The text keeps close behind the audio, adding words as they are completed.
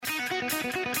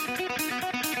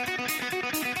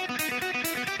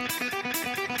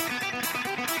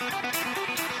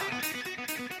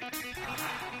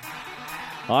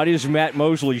It is Matt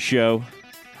Mosley Show.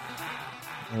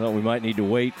 I thought we might need to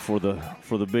wait for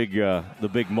the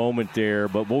big moment there,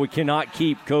 but we cannot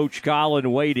keep Coach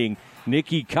Collen waiting.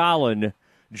 Nicki Collen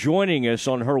joining us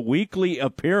on her weekly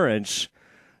appearance,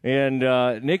 and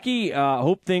Nicki,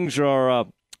 hope things are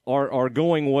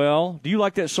going well. Do you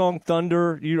like that song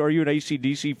Thunder? Are you an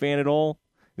AC/DC fan at all?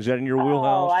 Is that in your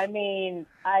wheelhouse? Oh, I mean,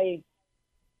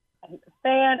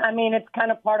 it's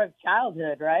kind of part of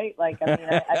childhood, right? Like, I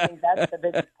think that's the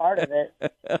biggest part of it.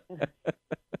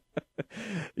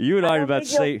 You and I are about to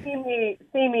say.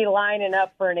 See me lining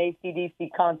up for an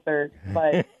AC/DC concert,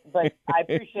 but I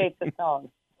appreciate the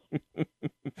song.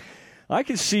 I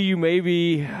can see you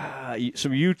maybe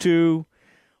some U2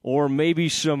 or maybe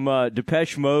some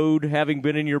Depeche Mode having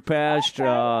been in your past.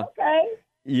 Okay.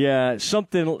 Yeah,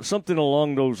 something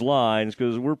along those lines,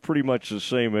 because we're pretty much the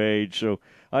same age. So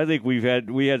I think we had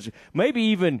maybe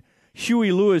even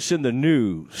Huey Lewis in the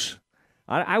News.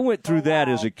 I went through that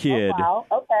as a kid. Oh,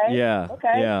 wow. Okay. Yeah.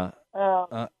 Okay. Yeah.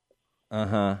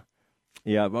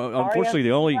 Yeah. But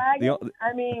unfortunately,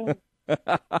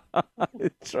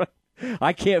 it's right.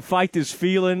 I can't fight this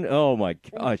feeling. Oh my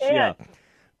gosh! Yeah.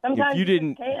 Sometimes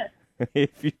you can't.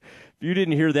 If you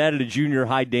didn't hear that at a junior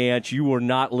high dance, you were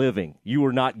not living. You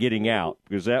were not getting out,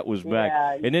 because that was back.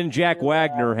 Yeah, and then Jack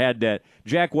Wagner had that.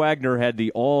 Jack Wagner had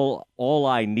the all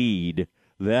I Need.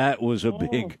 That was a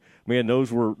big man.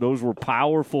 Those were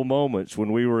powerful moments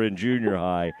when we were in junior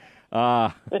high.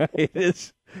 It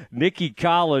is Nicki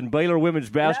Collen, Baylor women's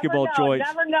basketball choice. You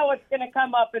never know what's going to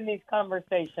come up in these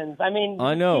conversations. I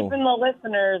know. Keeping the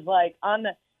listeners like on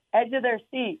the edge of their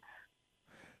seats.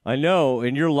 I know,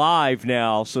 and you're live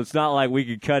now, so it's not like we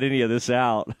could cut any of this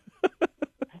out.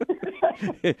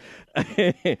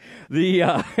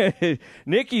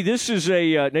 Nicki, this is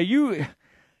now you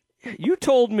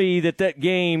told me that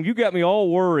game, you got me all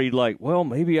worried, like, well,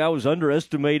 maybe I was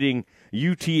underestimating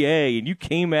UTA, and you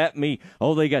came at me,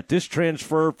 oh, they got this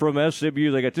transfer from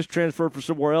SMU, they got this transfer from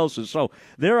somewhere else, and so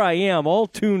there I am, all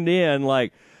tuned in,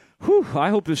 like, whew, I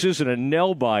hope this isn't a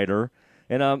nail-biter,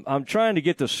 and I'm trying to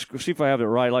get this, see if I have it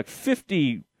right, like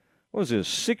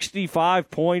 65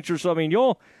 points or something.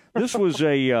 This was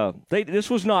this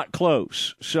was not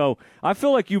close. So I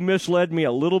feel like you misled me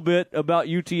a little bit about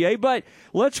UTA, but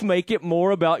let's make it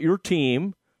more about your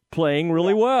team playing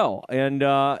really well, and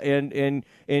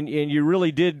you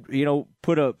really did,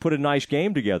 put a nice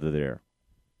game together there.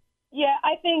 Yeah,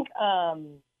 I think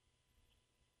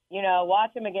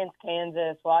watch them against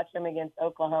Kansas, watch them against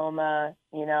Oklahoma.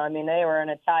 They were in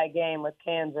a tie game with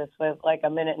Kansas with like a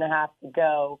minute and a half to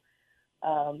go.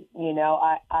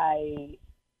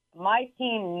 My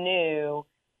team knew,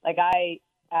 like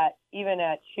even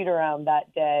at shoot-around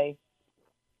that day,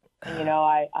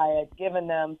 I had given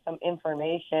them some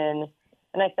information,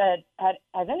 and I said,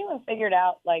 has anyone figured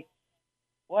out, like,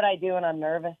 what I do when I'm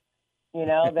nervous?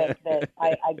 That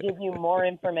I give you more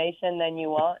information than you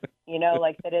want,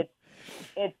 like that it's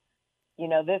this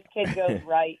kid goes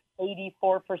right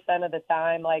 84% of the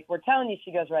time. Like, we're telling you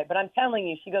she goes right, but I'm telling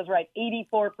you she goes right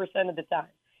 84% of the time.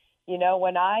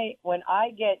 When I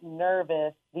get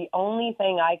nervous, the only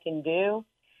thing I can do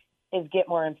is get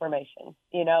more information,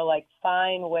 like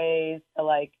find ways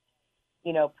to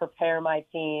prepare my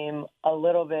team a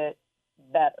little bit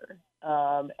better.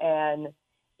 And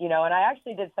I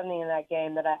actually did something in that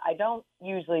game that I don't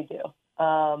usually do.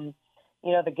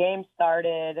 The game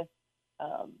started,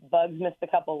 Bugs missed a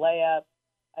couple layups.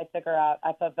 I took her out.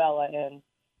 I put Bella in.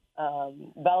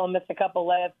 Bella missed a couple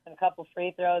layups and a couple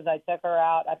free throws. I took her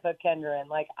out. I put Kendra in.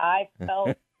 Like, I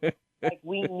felt like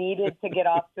we needed to get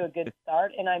off to a good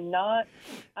start. And I'm not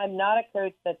a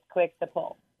coach that's quick to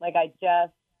pull. Like, I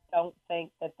just don't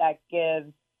think that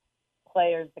gives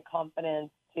players the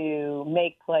confidence to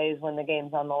make plays when the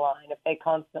game's on the line. If they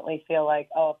constantly feel like,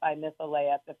 oh, if I miss a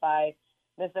layup, if I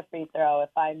miss a free throw,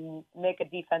 if I make a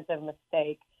defensive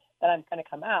mistake, that I'm going to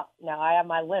come out. Now, I have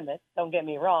my limits. Don't get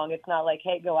me wrong. It's not like,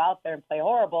 hey, go out there and play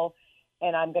horrible,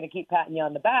 and I'm going to keep patting you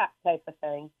on the back type of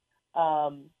thing.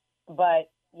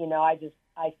 But,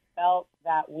 I felt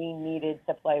that we needed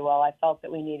to play well. I felt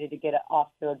that we needed to get it off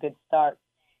to a good start.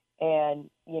 And,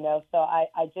 so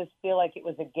I just feel like it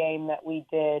was a game that we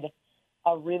did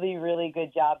a really, really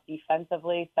good job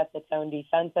defensively, set the tone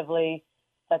defensively,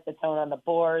 set the tone on the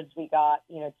boards. We got,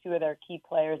 two of their key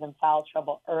players in foul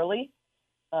trouble early.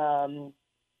 And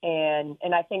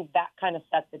I think that kind of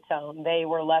set the tone. They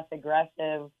were less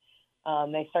aggressive.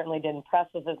 They certainly didn't press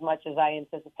us as much as I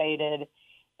anticipated.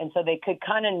 And so they could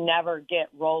kind of never get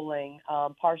rolling,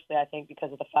 partially, I think,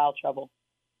 because of the foul trouble.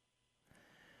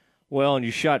 Well, and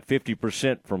you shot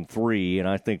 50% from three, and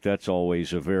I think that's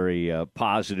always a very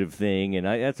positive thing, and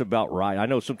that's about right. I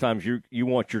know sometimes you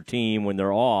want your team when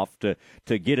they're off to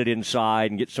get it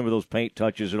inside and get some of those paint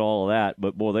touches and all of that,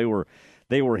 but boy,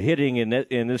 they were hitting in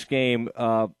this game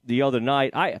the other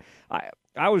night.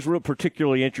 I was real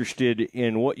particularly interested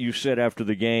in what you said after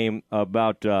the game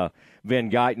about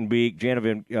Van Geitenbeek, Jana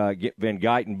Van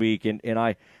Geitenbeek, and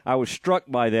I was struck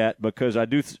by that because I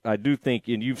do think,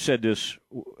 and you've said this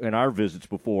in our visits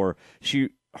before,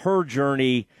 her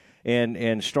journey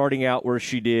and starting out where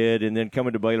she did and then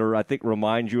coming to Baylor, I think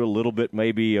reminds you a little bit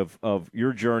maybe of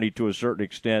your journey to a certain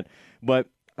extent, but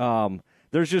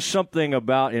there's just something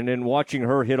about, and then watching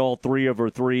her hit all three of her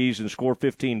threes and score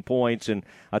 15 points, and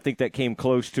I think that came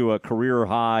close to a career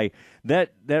high.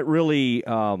 That really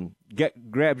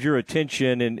grabs your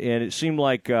attention, and it seemed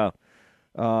like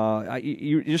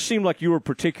you just seemed like you were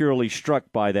particularly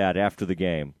struck by that after the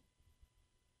game.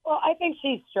 Well, I think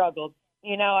she's struggled.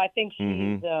 I think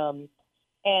she's,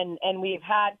 and we've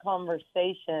had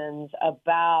conversations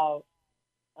about,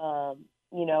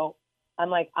 I'm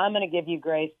like, I'm going to give you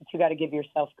grace, but you got to give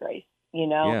yourself grace,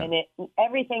 Yeah. and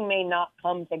everything may not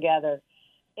come together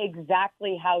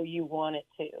exactly how you want it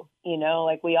to,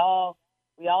 like we all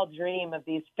dream of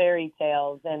these fairy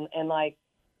tales and like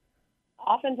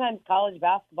oftentimes college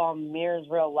basketball mirrors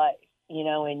real life, and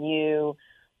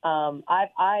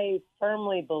I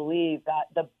firmly believe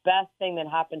that the best thing that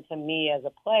happened to me as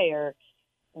a player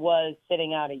was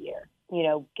sitting out a year,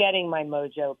 getting my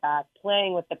mojo back,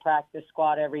 playing with the practice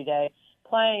squad every day,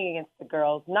 playing against the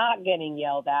girls, not getting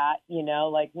yelled at,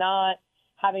 like not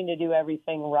having to do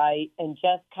everything right and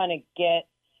just kind of get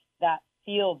that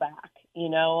feel back,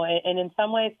 and in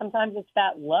some ways, sometimes it's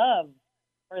that love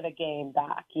for the game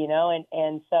back,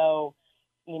 and so,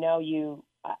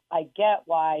 I get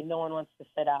why no one wants to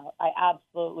sit out. I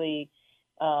absolutely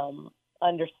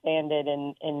understand it,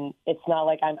 and it's not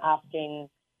like I'm asking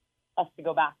us to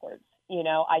go backwards.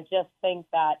 I just think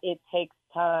that it takes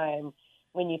time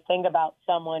when you think about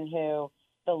someone who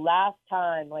the last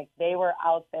time like they were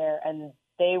out there and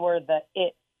they were the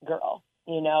it girl,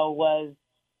 was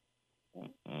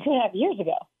 2.5 years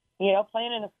ago,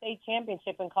 playing in a state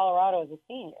championship in Colorado as a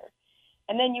senior.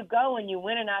 And then you go and you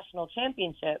win a national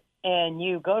championship and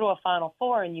you go to a Final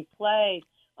Four and you play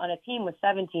on a team with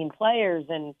 17 players.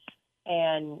 And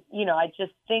I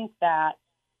just think that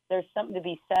there's something to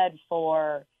be said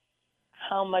for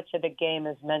how much of the game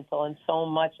is mental, and so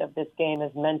much of this game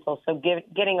is mental. So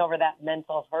getting over that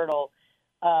mental hurdle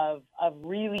of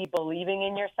really believing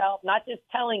in yourself, not just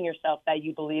telling yourself that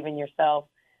you believe in yourself,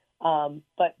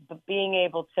 but being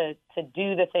able to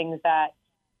do the things that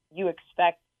you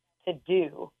expect to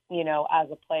do, as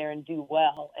a player and do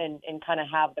well and kind of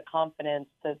have the confidence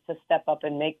to step up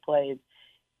and make plays.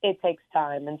 It takes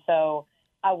time. And so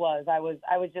I was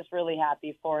just really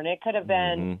happy for her. And it could have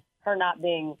been her not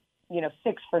being,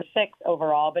 6 for 6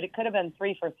 overall, but it could have been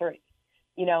 3 for 3,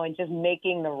 and just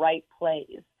making the right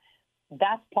plays.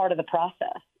 That's part of the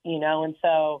process, and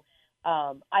so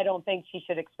I don't think she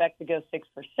should expect to go 6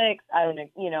 for 6. I don't,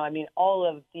 all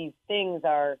of these things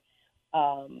are,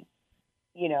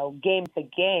 game to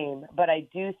game, but I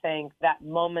do think that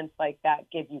moments like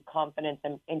that give you confidence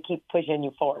and keep pushing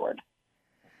you forward.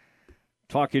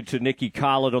 Talking to Nicki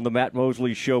Collen on the Matt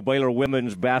Mosley Show, Baylor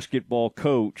women's basketball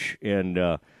coach, and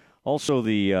also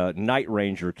the Night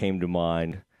Ranger came to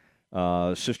mind.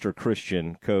 Sister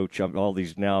Christian coach. All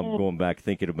these now. I'm going back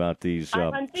thinking about these.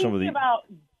 I'm thinking about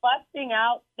busting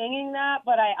out singing that,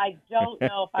 but I don't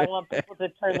know if I want people to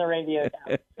turn the radio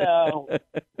down. So,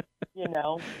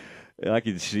 I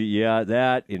can see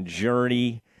that and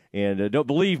Journey. And don't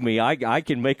believe me, I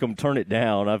can make them turn it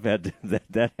down. I've had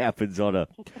that happens on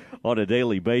a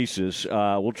daily basis.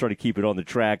 We'll try to keep it on the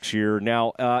tracks here.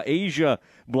 Now, Asia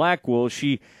Blackwell,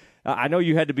 I know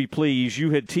you had to be pleased.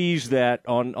 You had teased that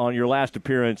on your last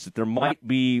appearance that there might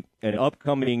be an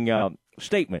upcoming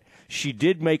statement. She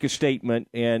did make a statement,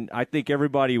 and I think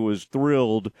everybody was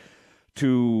thrilled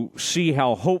to see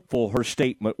how hopeful her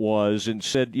statement was, and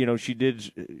said, she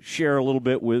did share a little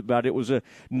bit about it was a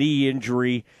knee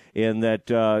injury and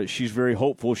that she's very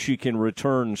hopeful she can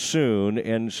return soon.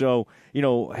 And so,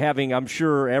 I'm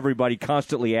sure everybody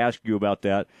constantly asked you about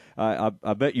that.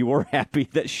 I bet you were happy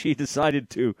that she decided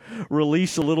to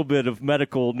release a little bit of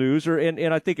medical news,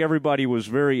 and I think everybody was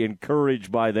very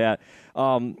encouraged by that.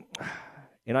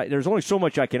 There's only so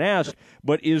much I can ask,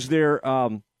 but is there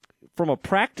from a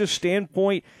practice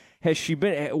standpoint, has she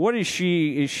been? What is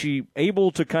she? Is she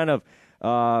able to kind of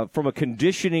from a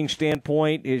conditioning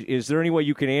standpoint, is there any way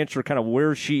you can answer kind of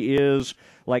where she is?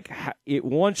 Like,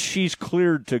 once she's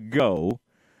cleared to go,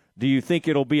 do you think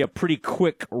it'll be a pretty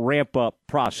quick ramp-up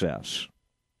process?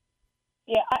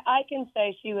 Yeah, I can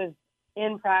say she was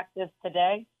in practice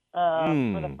today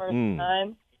for the first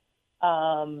time.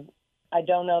 I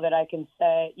don't know that I can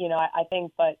say, I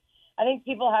think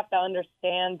people have to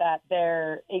understand that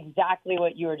they're exactly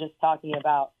what you were just talking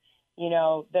about.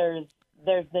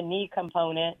 There's the knee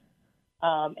component,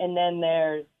 and then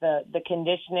there's the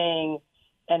conditioning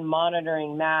and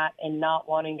monitoring Matt and not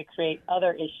wanting to create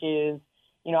other issues.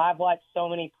 I've watched so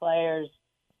many players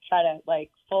try to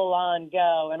full on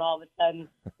go, and all of a sudden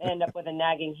end up with a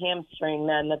nagging hamstring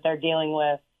then that they're dealing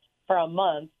with for a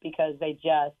month because they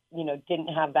just, didn't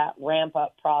have that ramp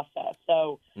up process.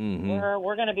 So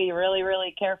we're going to be really,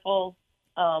 really careful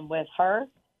with her.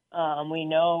 We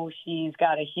know she's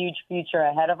got a huge future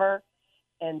ahead of her.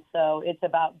 And so it's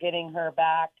about getting her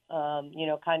back,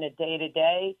 kind of day to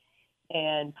day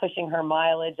and pushing her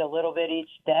mileage a little bit each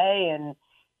day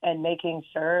and making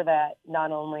sure that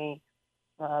not only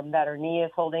that her knee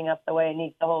is holding up the way it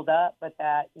needs to hold up, but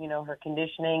that, her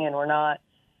conditioning and we're not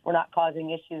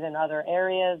causing issues in other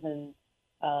areas. And,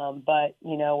 but,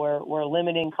 we're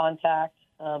limiting contact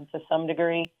to some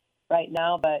degree right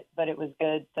now, but it was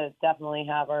good to definitely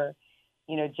have her,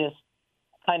 just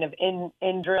kind of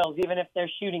in drills, even if they're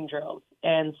shooting drills.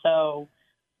 And so,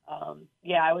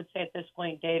 I would say at this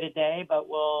point day to day, but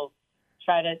we'll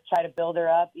try to build her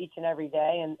up each and every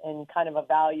day and kind of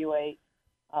evaluate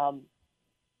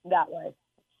that way.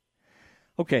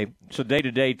 Okay, so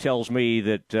day-to-day tells me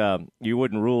that you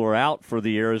wouldn't rule her out for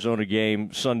the Arizona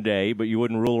game Sunday, but you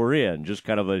wouldn't rule her in, just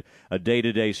kind of a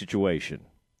day-to-day situation.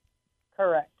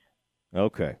 Correct.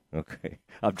 Okay.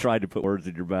 I've tried to put words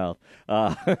in your mouth.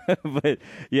 But,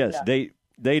 yes, yeah.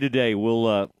 Day-to-day,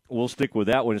 we'll stick with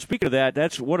that one. And speaking of that,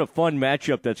 that's what a fun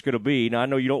matchup that's going to be. Now, I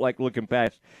know you don't like looking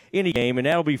past any game, and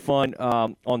that'll be fun.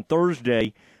 On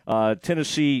Thursday,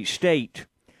 Tennessee State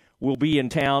will be in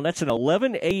town. That's an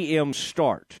 11 a.m.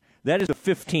 start. That is the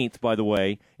 15th, by the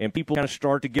way, and people kind of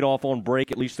start to get off on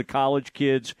break, at least the college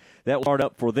kids. That will start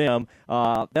up for them.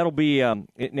 That'll be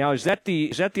now, is that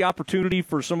the opportunity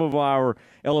for some of our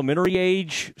elementary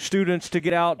age students to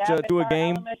get out to a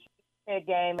game? Kid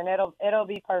game, and it'll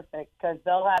be perfect because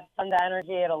they'll have tons of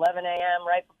energy at 11 a.m.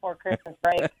 right before Christmas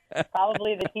break.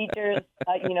 Probably the teachers,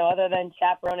 other than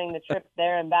chaperoning the trip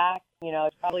there and back,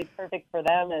 it's probably perfect for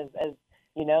them as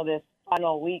this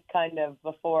final week kind of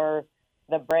before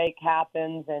the break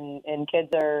happens and kids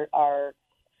are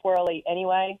squirrely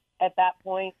anyway at that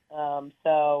point.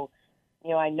 So,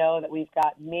 I know that we've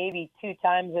got maybe 2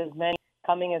 times as many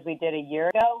coming as we did a year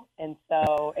ago. And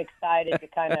so excited to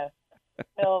kind of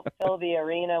fill the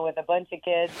arena with a bunch of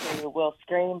kids who will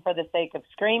scream for the sake of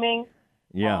screaming,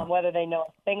 whether they know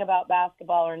a thing about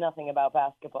basketball or nothing about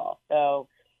basketball. So,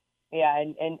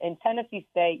 and Tennessee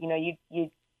State,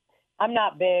 I'm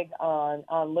not big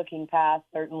on looking past.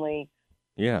 Certainly,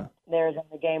 the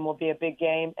Arizona game will be a big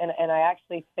game, and I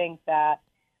actually think that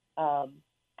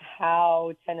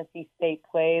how Tennessee State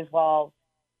plays, while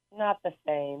not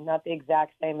the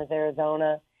exact same as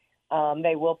Arizona,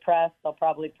 they will press. They'll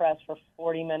probably press for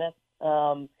 40 minutes.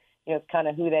 It's kind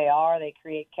of who they are. They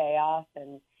create chaos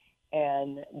and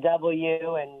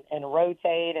W and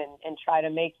rotate and try to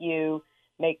make you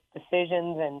make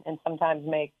decisions and sometimes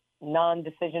make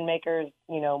non-decision makers,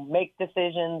 make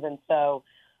decisions. And so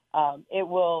it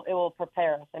will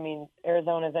prepare us. I mean,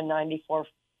 Arizona's a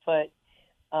 94-foot,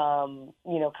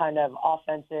 kind of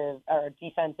offensive or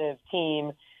defensive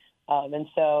team. And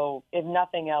so if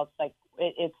nothing else,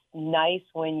 it's nice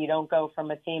when you don't go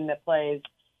from a team that plays,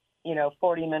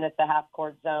 40 minutes of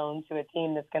half-court zone to a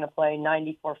team that's going to play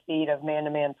 94 feet of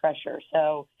man-to-man pressure.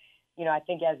 So, I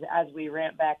think as we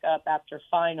ramp back up after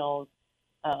finals,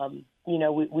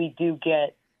 we do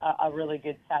get a really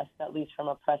good test, at least from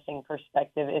a pressing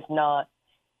perspective, if not,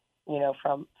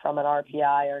 from an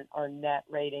RPI or net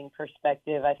rating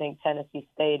perspective. I think Tennessee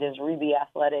State is really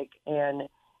athletic and,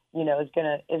 is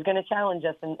gonna challenge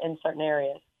us in certain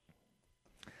areas.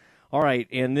 All right,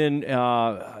 and then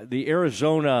the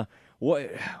Arizona.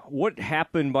 What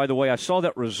happened? By the way, I saw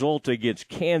that result against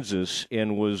Kansas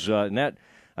and was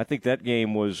I think that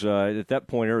game was at that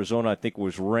point Arizona I think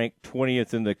was ranked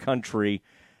 20th in the country.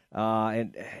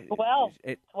 And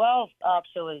 12th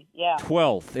actually, yeah.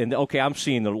 12th, and okay, I'm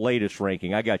seeing the latest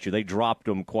ranking. I got you. They dropped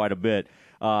them quite a bit.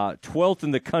 12th in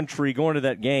the country going to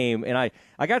that game, and I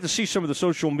got to see some of the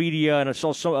social media, and I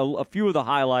saw a few of the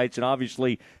highlights, and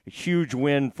obviously a huge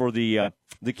win for the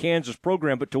Kansas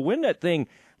program. But to win that thing,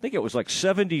 I think it was like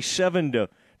 77 to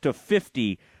to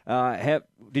 50.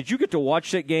 Did you get to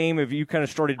watch that game? Have you kind of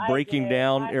started breaking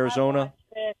down Arizona?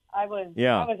 I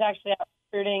was actually out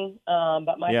recruiting,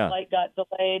 but my flight got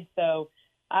delayed, so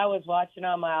I was watching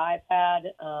on my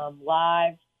iPad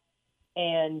live,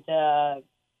 and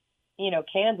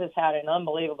Kansas had an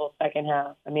unbelievable second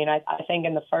half. I mean, I think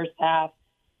in the first half,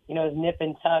 it was nip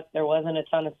and tuck. There wasn't a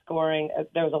ton of scoring.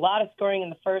 There was a lot of scoring in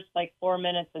the first 4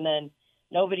 minutes, and then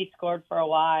nobody scored for a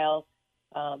while.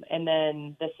 And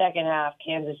then the second half,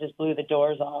 Kansas just blew the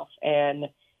doors off, and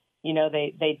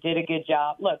they did a good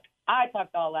job. Look, I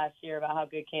talked all last year about how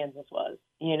good Kansas was,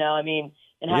 and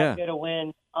how good a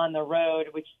win on the road,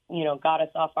 which, got us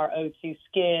off our 0-2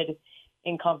 skid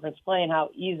in conference play, and how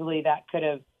easily that could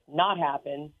have not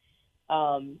happened.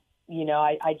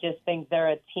 I just think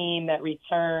they're a team that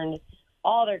returned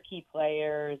all their key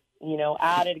players,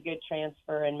 added a good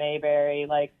transfer in Mayberry.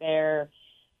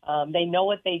 They know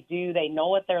what they do. They know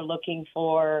what they're looking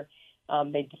for.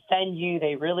 They defend you.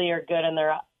 They really are good in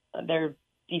their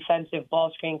defensive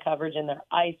ball screen coverage and their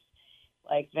ice.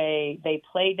 They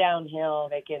play downhill.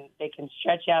 They can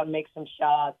stretch out and make some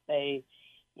shots. They've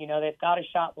got a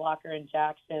shot blocker in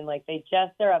Jackson.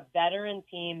 They're a veteran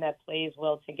team that plays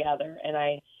well together. And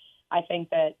I think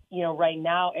that, right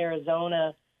now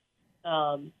Arizona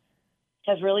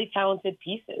has really talented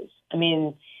pieces. I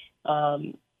mean,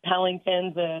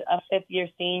 Pellington's a fifth-year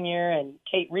senior, and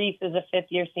Kate Reese is a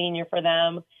fifth-year senior for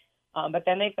them. But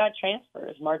then they've got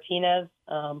transfers. Martinez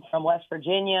from West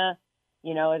Virginia,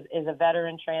 is a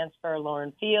veteran transfer.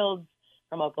 Lauren Fields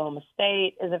from Oklahoma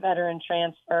State is a veteran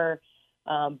transfer.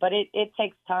 But it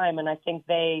takes time, and I think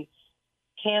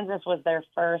Kansas was their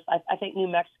first. I think New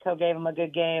Mexico gave them a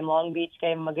good game. Long Beach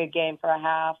gave them a good game for a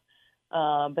half.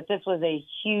 But this was a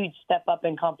huge step up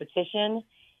in competition,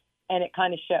 and it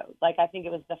kind of showed. I think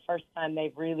it was the first time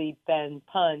they've really been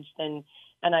punched, and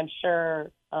I'm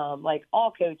sure,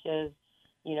 all coaches,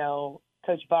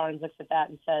 Coach Barnes looks at that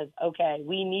and says, okay,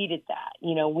 we needed that.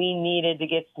 We needed to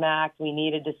get smacked. We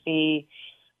needed to see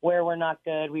where we're not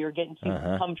good. We were getting too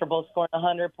comfortable scoring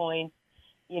 100 points,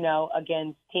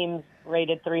 against teams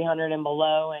rated 300 and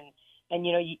below. And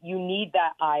you need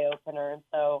that eye opener. And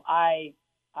so I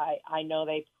know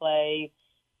they play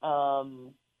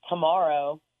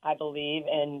tomorrow, I believe.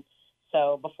 And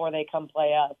so before they come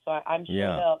play us. So I'm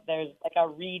sure there's a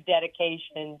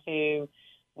rededication to,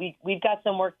 we've got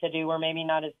some work to do. We're maybe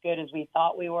not as good as we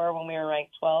thought we were when we were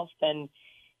ranked 12th.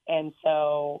 And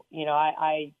so,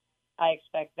 I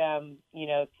expect them,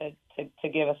 to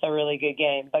give us a really good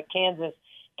game. But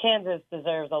Kansas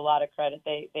deserves a lot of credit.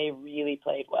 They really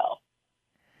played well.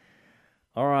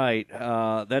 All right,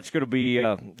 that's going to be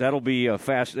that'll be a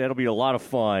lot of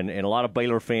fun, and a lot of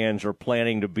Baylor fans are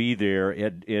planning to be there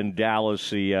in Dallas.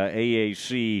 The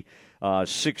AAC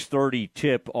 6:30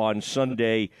 tip on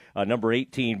Sunday. Number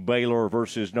 18 Baylor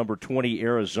versus number 20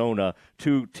 Arizona.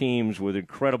 Two teams with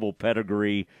incredible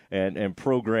pedigree and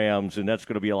programs, and that's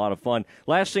going to be a lot of fun.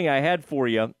 Last thing I had for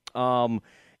you. I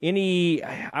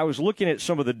was looking at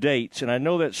some of the dates, and I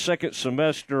know that second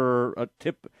semester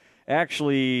tip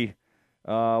actually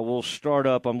will start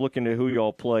up. I'm looking at who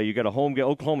y'all play. You got a home game.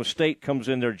 Oklahoma State comes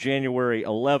in there January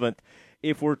 11th.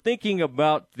 If we're thinking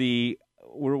about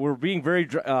we're being very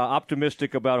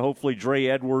optimistic about hopefully Dre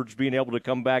Edwards being able to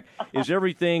come back. Is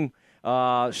everything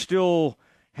still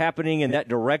happening in that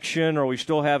direction? Are we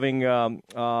still having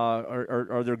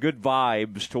are there good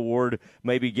vibes toward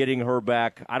maybe getting her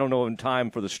back, I don't know, in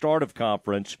time for the start of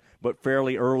conference, but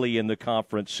fairly early in the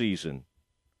conference season?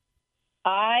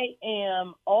 I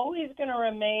am always going to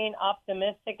remain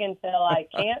optimistic until I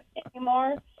can't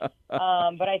anymore.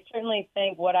 But I certainly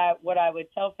think what I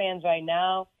would tell fans right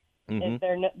now is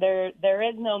there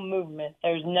is no movement.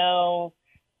 There's no,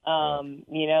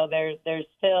 there's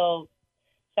still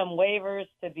some waivers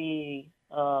to be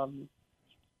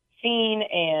seen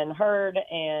and heard,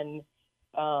 and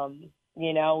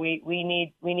we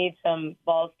need some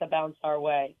balls to bounce our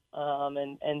way,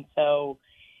 and so.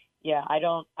 Yeah, I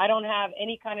don't have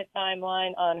any kind of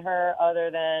timeline on her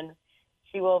other than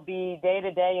she will be day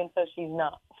to day until she's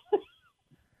not.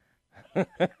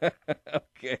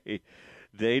 Okay,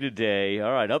 day to day.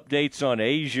 All right, updates on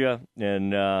Asia,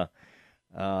 and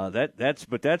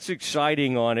that's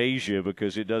exciting on Asia,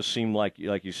 because it does seem like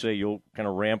you say, you'll kind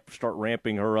of start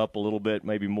ramping her up a little bit,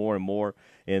 maybe more and more,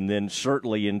 and then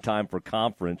certainly in time for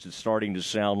conference, it's starting to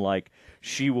sound like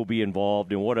she will be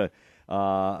involved. And what a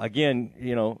again,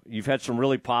 you've had some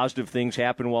really positive things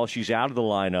happen while she's out of the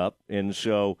lineup, and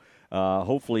so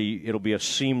hopefully it'll be a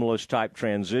seamless type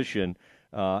transition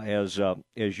as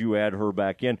you add her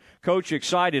back in. Coach,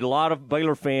 excited. A lot of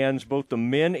Baylor fans, both the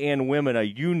men and women, a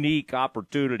unique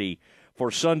opportunity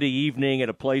Sunday evening at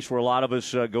a place where a lot of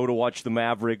us go to watch the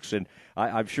Mavericks, and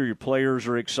I'm sure your players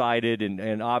are excited,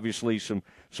 and obviously some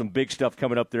big stuff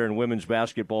coming up there in women's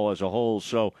basketball as a whole.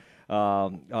 So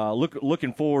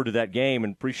looking forward to that game,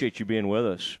 and appreciate you being with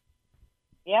us.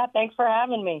 Yeah, thanks for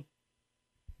having me.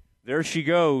 There she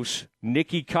goes,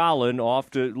 Nicki Collen, off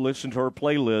to listen to her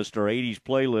playlist, her 80s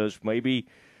playlist. Maybe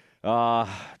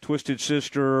Twisted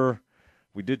Sister.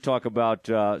 We did talk about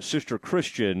Sister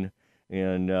Christian,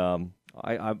 and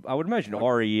I would imagine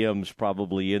REM's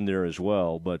probably in there as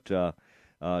well. But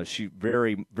she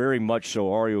very, very much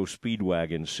so. REO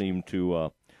Speedwagon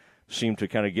seemed to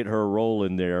kind of get her role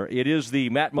in there. It is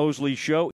the Matt Mosley Show.